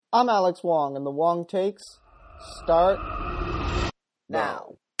I'm Alex Wong, and the Wong Takes start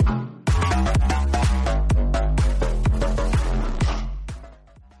now.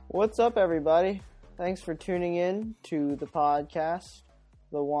 What's up, everybody? Thanks for tuning in to the podcast,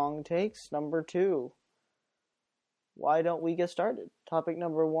 The Wong Takes, number 2. Why don't we get started? Topic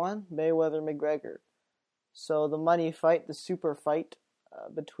number 1, Mayweather-McGregor. So the money fight, the super fight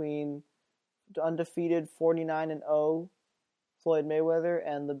between the undefeated 49-0 Floyd Mayweather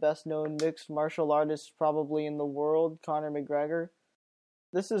and the best-known mixed martial artist probably in the world, Conor McGregor.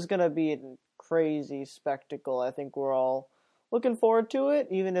 This is going to be a crazy spectacle. I think we're all looking forward to it,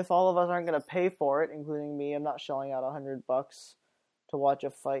 even if all of us aren't going to pay for it, including me. I'm not shelling out $100 to watch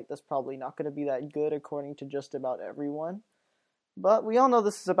a fight that's probably not going to be that good according to just about everyone. But we all know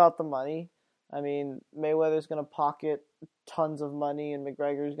this is about the money. I mean, Mayweather's going to pocket tons of money, and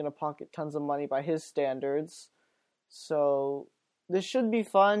McGregor's going to pocket tons of money by his standards. So this should be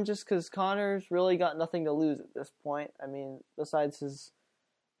fun just because Conor's really got nothing to lose at this point. I mean, besides his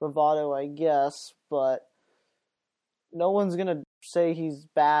bravado, I guess, but no one's going to say he's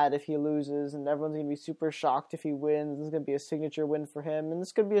bad if he loses, and everyone's going to be super shocked if he wins. This is going to be a signature win for him, and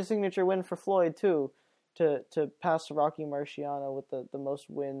this could be a signature win for Floyd, too, to pass Rocky Marciano with the most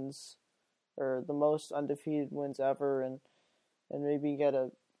wins, or the most undefeated wins ever, and maybe get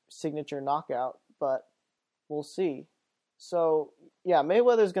a signature knockout, but we'll see. So, yeah,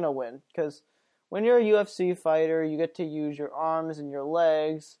 Mayweather's going to win, because when you're a UFC fighter, you get to use your arms and your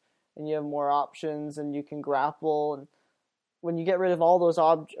legs, and you have more options, and you can grapple, and when you get rid of all those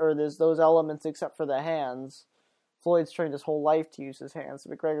those elements except for the hands, Floyd's trained his whole life to use his hands.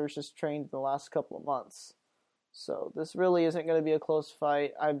 McGregor's just trained in the last couple of months. So this really isn't going to be a close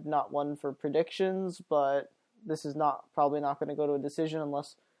fight. I'm not one for predictions, but this is probably not going to go to a decision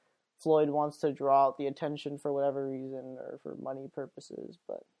unless Floyd wants to draw out the attention for whatever reason or for money purposes.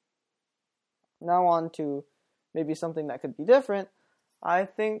 But now on to maybe something that could be different. I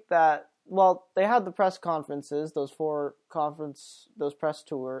think that, well, they had the press conferences, the press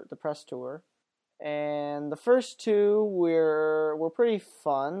tour, and the first two were pretty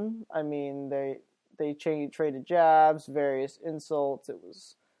fun. I mean, they traded jabs, various insults. It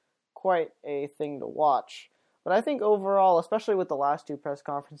was quite a thing to watch. But I think overall, especially with the last two press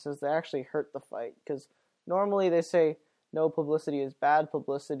conferences, they actually hurt the fight. Because normally they say no publicity is bad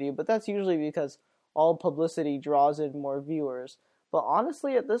publicity, but that's usually because all publicity draws in more viewers. But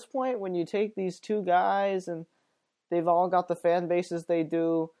honestly, at this point, when you take these two guys and they've all got the fan bases they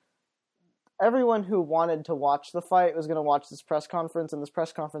do, everyone who wanted to watch the fight was going to watch this press conference, and this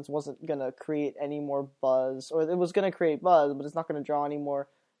press conference wasn't going to create any more buzz. Or it was going to create buzz, but it's not going to draw any more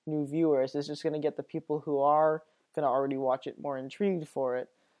new viewers. It's just going to get the people who are going to already watch it more intrigued for it.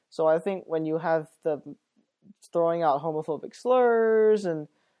 So I think when you have the throwing out homophobic slurs and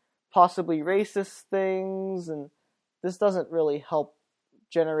possibly racist things, and this doesn't really help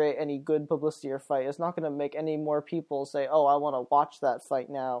generate any good publicity or fight. It's not going to make any more people say, oh, I want to watch that fight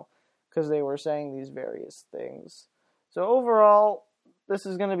now because they were saying these various things. So overall, this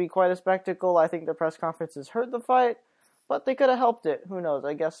is going to be quite a spectacle. I think the press conferences hurt the fight, but they could have helped it. Who knows?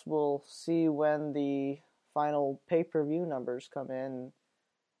 I guess we'll see when the final pay-per-view numbers come in,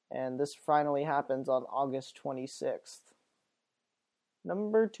 and this finally happens on August 26th.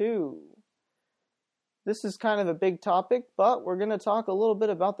 Number 2. This is kind of a big topic, but we're going to talk a little bit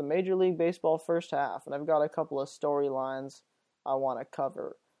about the Major League Baseball first half, and I've got a couple of storylines I want to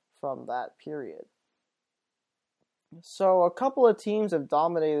cover from that period. So a couple of teams have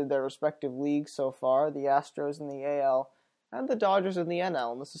dominated their respective leagues so far, the Astros in the AL and the Dodgers in the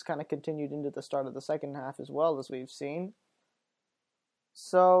NL, and this has kind of continued into the start of the second half as well, as we've seen.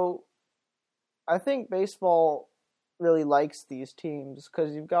 So I think baseball really likes these teams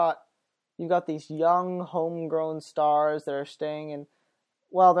because you've got these young, homegrown stars that are staying in,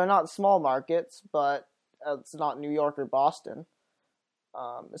 well, they're not small markets, but it's not New York or Boston.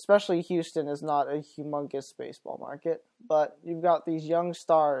 Especially Houston is not a humongous baseball market, but you've got these young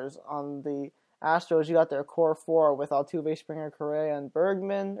stars on the Astros. You got their core four with Altuve, Springer, Correa, and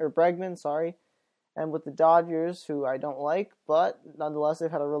Bregman, and with the Dodgers, who I don't like, but nonetheless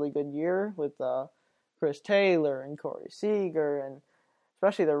they've had a really good year with Chris Taylor and Corey Seager, and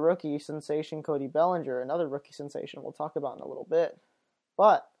especially the rookie sensation Cody Bellinger, another rookie sensation we'll talk about in a little bit.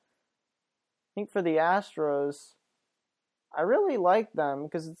 But I think for the Astros, I really like them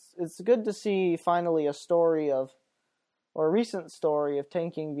because it's good to see finally a recent story of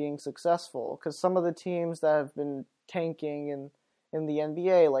tanking being successful. Because some of the teams that have been tanking in the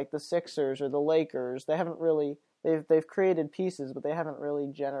NBA, like the Sixers or the Lakers, they've created pieces, but they haven't really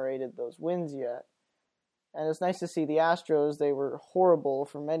generated those wins yet. And it's nice to see the Astros. They were horrible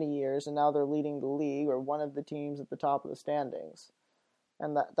for many years, and now they're leading the league, or one of the teams at the top of the standings.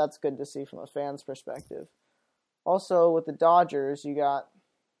 And that's good to see from a fan's perspective. Also, with the Dodgers, you got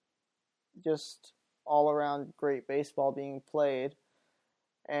just all-around great baseball being played.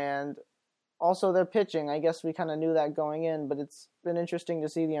 And also their pitching. I guess we kind of knew that going in, but it's been interesting to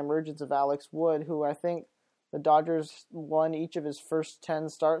see the emergence of Alex Wood, who I think the Dodgers won each of his first 10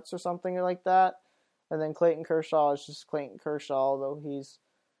 starts or something like that. And then Clayton Kershaw is just Clayton Kershaw, although he's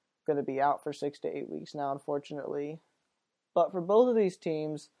going to be out for 6 to 8 weeks now, unfortunately. But for both of these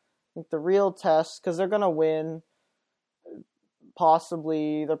teams, I think the real test, because they're going to win,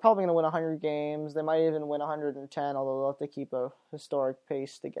 possibly, they're probably going to win 100 games. They might even win 110, although they'll have to keep a historic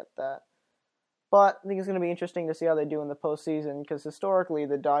pace to get that. But I think it's going to be interesting to see how they do in the postseason, because historically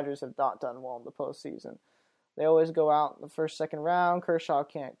the Dodgers have not done well in the postseason. They always go out in the first, second round. Kershaw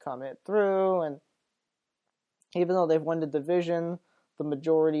can't come it through, and even though they've won the division the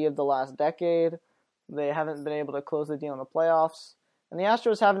majority of the last decade, they haven't been able to close the deal in the playoffs. And the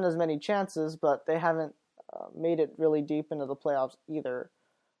Astros haven't as many chances, but they haven't made it really deep into the playoffs either.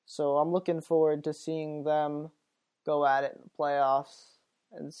 So I'm looking forward to seeing them go at it in the playoffs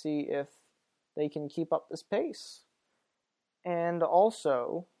and see if they can keep up this pace. And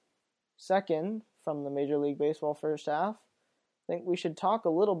also, second, from the Major League Baseball first half, I think we should talk a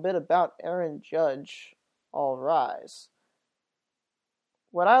little bit about Aaron Judge. All rise.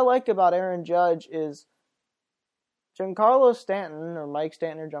 What I like about Aaron Judge is Giancarlo Stanton, or Mike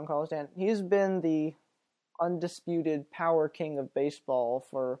Stanton, or Giancarlo Stanton, he's been the undisputed power king of baseball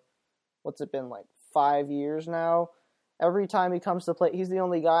for, what's it been, like 5 years now? Every time he comes to play, he's the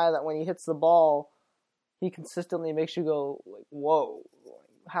only guy that when he hits the ball, he consistently makes you go, like, whoa,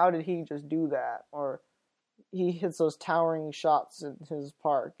 how did he just do that? Or he hits those towering shots in his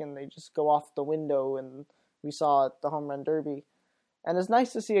park, and they just go off the window, and we saw at the Home Run Derby. And it's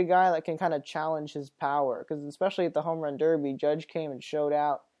nice to see a guy that can kind of challenge his power, because especially at the Home Run Derby, Judge came and showed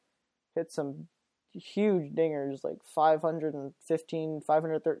out, hit some huge dingers, like 515,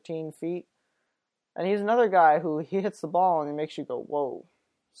 513 feet. And he's another guy who he hits the ball and he makes you go, whoa.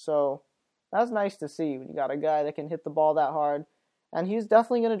 So that's nice to see when you got a guy that can hit the ball that hard. And he's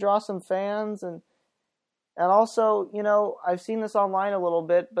definitely going to draw some fans. And also, you know, I've seen this online a little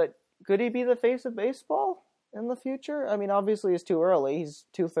bit, but could he be the face of baseball in the future? I mean, obviously it's too early. He's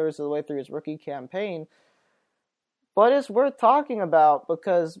 2/3 of the way through his rookie campaign. But it's worth talking about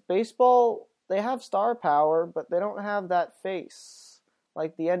because baseball, they have star power, but they don't have that face.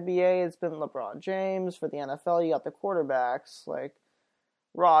 Like the NBA, it's been LeBron James. For the NFL, you got the quarterbacks like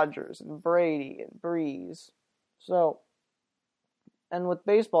Rodgers and Brady and Breeze. So, and with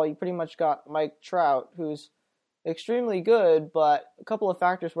baseball, you pretty much got Mike Trout, who's extremely good, but a couple of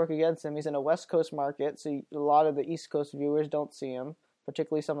factors work against him. He's in a West Coast market, so a lot of the East Coast viewers don't see him,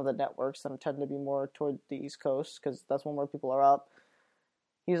 particularly some of the networks that tend to be more toward the East Coast, because that's when more people are up.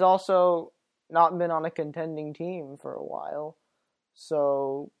 He's also not been on a contending team for a while,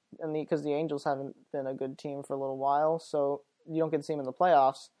 so, and because the Angels haven't been a good team for a little while, so you don't get to see him in the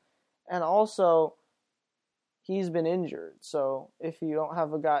playoffs. And also, he's been injured, so if you don't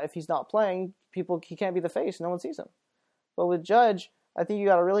have a guy, if he's not playing, he can't be the face. No one sees him. But with Judge, I think you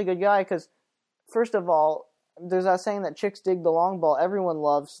got a really good guy because, first of all, there's that saying that chicks dig the long ball. Everyone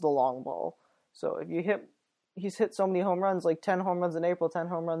loves the long ball. So if he's hit so many home runs, like 10 home runs in April, 10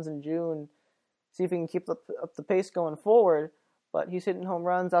 home runs in June. See if he can keep up the pace going forward. But he's hitting home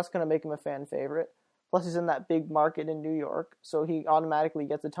runs. That's going to make him a fan favorite. Plus, he's in that big market in New York, so he automatically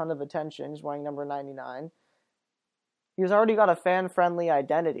gets a ton of attention. He's wearing number 99. He's already got a fan-friendly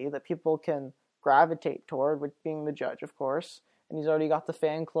identity that people can gravitate toward, with being the Judge, of course. And he's already got the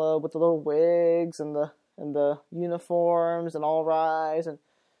fan club with the little wigs and the uniforms and all rise. And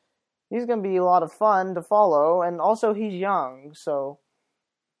he's going to be a lot of fun to follow. And also, he's young, so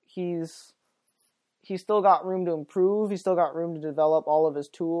he's still got room to improve. He's still got room to develop all of his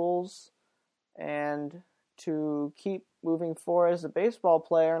tools and to keep moving forward as a baseball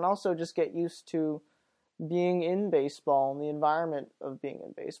player, and also just get used to being in baseball and the environment of being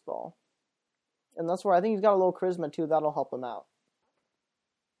in baseball. And that's where I think he's got a little charisma too. That'll help him out.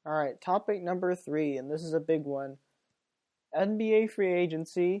 All right, topic number 3, and this is a big one. NBA free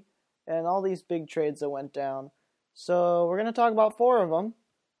agency and all these big trades that went down. So we're going to talk about 4 of them,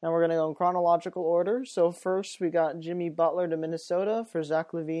 and we're going to go in chronological order. So first we got Jimmy Butler to Minnesota for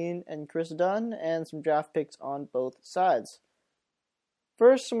Zach LaVine and Chris Dunn, and some draft picks on both sides.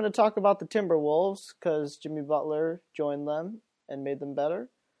 First, I'm going to talk about the Timberwolves, because Jimmy Butler joined them and made them better.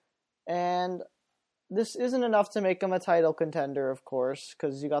 And this isn't enough to make them a title contender, of course,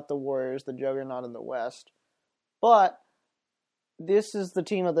 because you got the Warriors, the juggernaut in the West. But this is the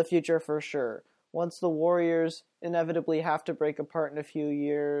team of the future for sure. Once the Warriors inevitably have to break apart in a few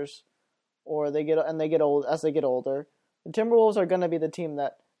years, or they get old as they get older, the Timberwolves are going to be the team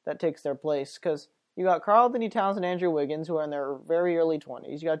that takes their place, because you got Karl-Anthony Towns and Andrew Wiggins, who are in their very early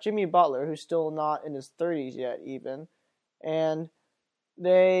 20s. You got Jimmy Butler, who's still not in his 30s yet even, and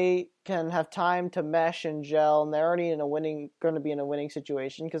they can have time to mesh and gel, and they're already going to be in a winning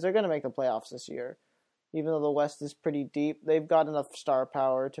situation because they're going to make the playoffs this year. Even though the West is pretty deep, they've got enough star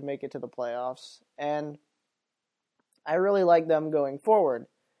power to make it to the playoffs, and I really like them going forward.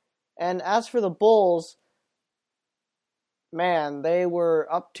 And as for the Bulls, man, they were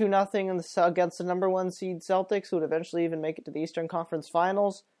up 2-0 against the number 1 seed Celtics, who would eventually even make it to the Eastern Conference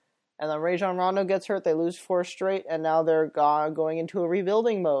Finals. And then Rajon Rondo gets hurt, they lose 4 straight, and now they're going into a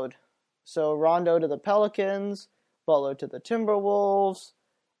rebuilding mode. So Rondo to the Pelicans, Butler to the Timberwolves,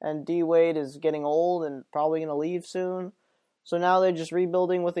 and D-Wade is getting old and probably going to leave soon. So now they're just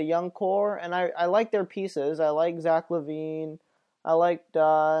rebuilding with a young core, and I like their pieces. I like Zach LaVine, I like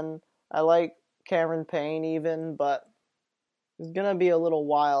Dunn, I like Cameron Payne even, but it's going to be a little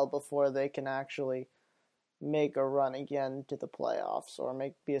while before they can actually make a run again to the playoffs or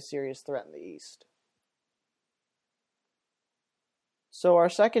be a serious threat in the East. So our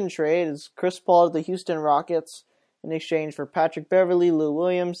second trade is Chris Paul to the Houston Rockets in exchange for Patrick Beverley, Lou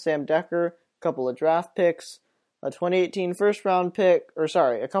Williams, Sam Decker, a couple of draft picks, a 2018 first-round pick,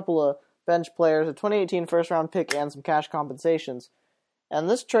 a couple of bench players, a 2018 first-round pick, and some cash compensations. And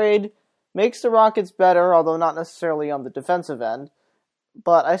this trade makes the Rockets better, although not necessarily on the defensive end.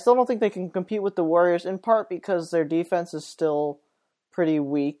 But I still don't think they can compete with the Warriors, in part because their defense is still pretty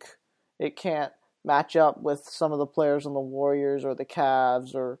weak. It can't match up with some of the players on the Warriors or the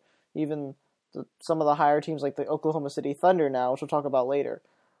Cavs or even some of the higher teams like the Oklahoma City Thunder now, which we'll talk about later.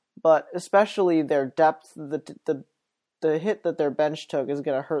 But especially their depth, the hit that their bench took is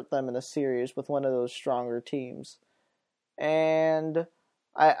going to hurt them in a series with one of those stronger teams. And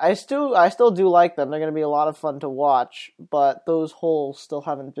I still do like them. They're going to be a lot of fun to watch, but those holes still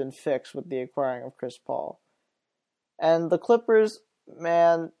haven't been fixed with the acquiring of Chris Paul. And the Clippers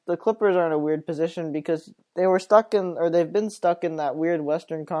are in a weird position because they've been stuck in that weird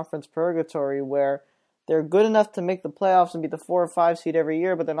Western Conference purgatory where they're good enough to make the playoffs and be the 4 or 5 seed every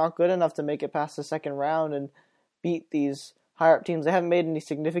year, but they're not good enough to make it past the second round and beat these higher up teams. They haven't made any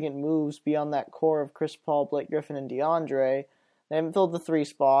significant moves beyond that core of Chris Paul, Blake Griffin, and DeAndre. They haven't filled the 3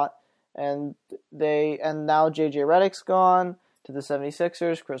 spot, and now JJ Redick's gone to the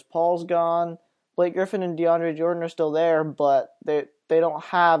 76ers. Chris Paul's gone. Blake Griffin and DeAndre Jordan are still there, but they didn't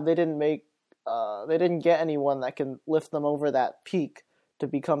get anyone that can lift them over that peak to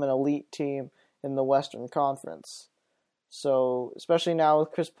become an elite team in the Western Conference. So, especially now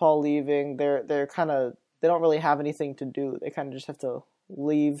with Chris Paul leaving, they don't really have anything to do. They kind of just have to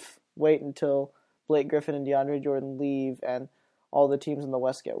wait until Blake Griffin and DeAndre Jordan leave, and all the teams in the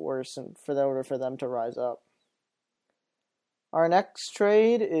West get worse in order for them to rise up. Our next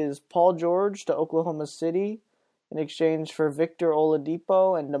trade is Paul George to Oklahoma City in exchange for Victor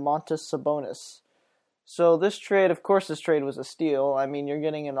Oladipo and Domantas Sabonis. So this trade was a steal. I mean, you're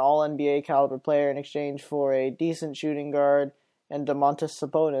getting an all-NBA caliber player in exchange for a decent shooting guard and Domantas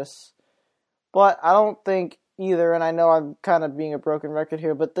Sabonis. But I don't think either, and I know I'm kind of being a broken record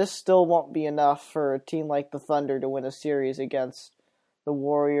here, but this still won't be enough for a team like the Thunder to win a series against the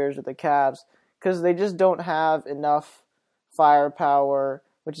Warriors or the Cavs, because they just don't have enough firepower,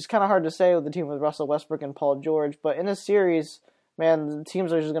 which is kind of hard to say with the team with Russell Westbrook and Paul George, but in a series, man, the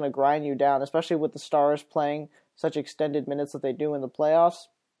teams are just going to grind you down, especially with the stars playing such extended minutes that they do in the playoffs.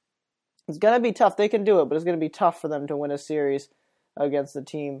 It's going to be tough. They can do it, but it's going to be tough for them to win a series against a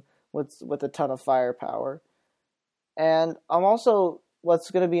team with a ton of firepower. And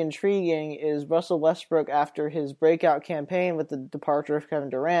what's going to be intriguing is Russell Westbrook, after his breakout campaign with the departure of Kevin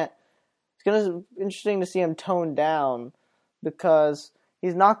Durant. It's going to be interesting to see him toned down because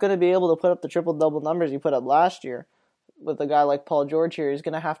he's not going to be able to put up the triple-double numbers he put up last year. With a guy like Paul George here, he's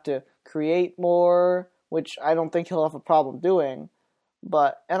going to have to create more, which I don't think he'll have a problem doing.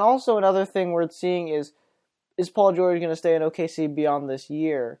 And also another thing worth seeing is Paul George going to stay in OKC beyond this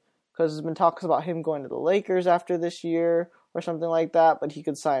year? Because there's been talks about him going to the Lakers after this year or something like that, but he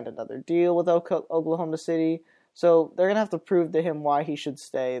could sign another deal with Oklahoma City. So they're going to have to prove to him why he should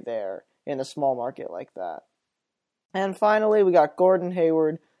stay there in a small market like that. And finally, we got Gordon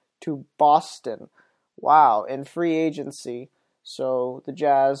Hayward to Boston. Wow, in free agency. So the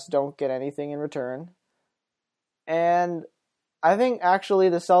Jazz don't get anything in return. And I think actually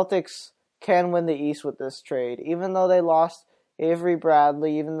the Celtics can win the East with this trade. Even though they lost Avery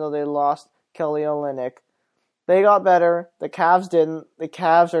Bradley, even though they lost Kelly Olynyk, They got better. The Cavs didn't. The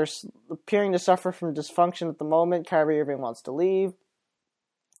Cavs are appearing to suffer from dysfunction at the moment. Kyrie Irving wants to leave.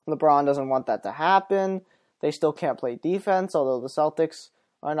 LeBron doesn't want that to happen. They still can't play defense, although the Celtics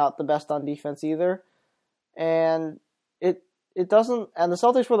are not the best on defense either. And it doesn't, and the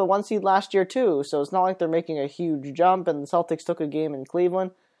Celtics were the 1 seed last year too, so it's not like they're making a huge jump, and the Celtics took a game in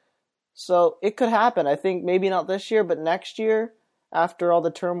Cleveland. So it could happen. I think maybe not this year, but next year, after all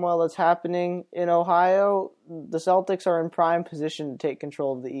the turmoil that's happening in Ohio, the Celtics are in prime position to take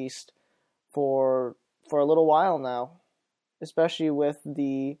control of the East for a little while now, especially with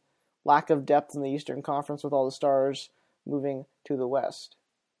the lack of depth in the Eastern Conference with all the stars moving to the West.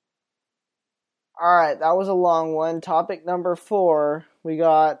 Alright, that was a long one. Topic number 4, we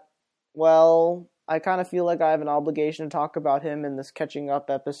got, well, I kind of feel like I have an obligation to talk about him in this catching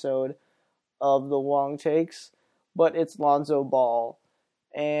up episode of the Wong Takes, but it's Lonzo Ball.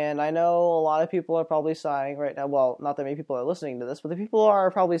 And I know a lot of people are probably sighing right now. Well, not that many people are listening to this, but the people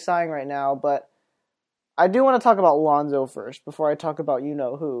are probably sighing right now. But I do want to talk about Lonzo first before I talk about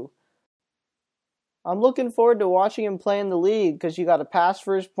you-know-who. I'm looking forward to watching him play in the league because you got a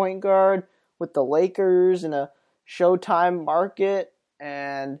pass-first point guard with the Lakers in a Showtime market,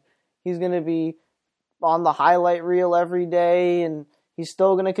 and he's going to be on the highlight reel every day, and he's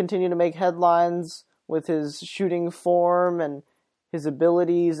still going to continue to make headlines with his shooting form and his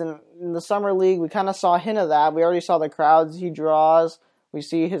abilities. And in the Summer League, we kind of saw a hint of that. We already saw the crowds he draws. We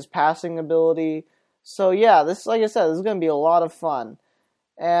see his passing ability. So yeah, this, like I said, this is going to be a lot of fun.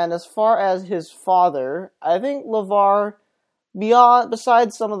 And as far as his father, I think LeVar,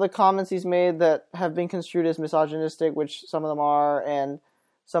 besides some of the comments he's made that have been construed as misogynistic, which some of them are, and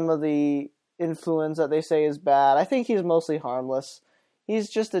some of the influence that they say is bad, I think he's mostly harmless. He's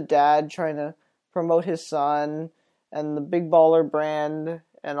just a dad trying to promote his son and the Big Baller brand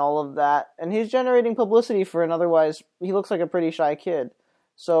and all of that. And he's generating publicity for an otherwise, he looks like a pretty shy kid.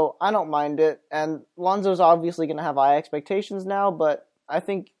 So I don't mind it. And Lonzo's obviously going to have high expectations now, but I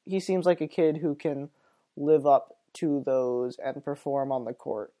think he seems like a kid who can live up to those and perform on the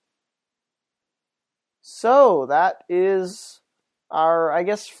court. So that is our, I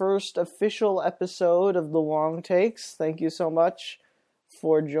guess, first official episode of the Wong Takes. Thank you so much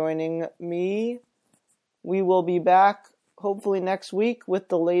for joining me. We will be back hopefully next week with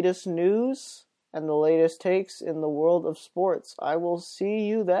the latest news and the latest takes in the world of sports. I will see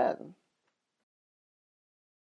you then.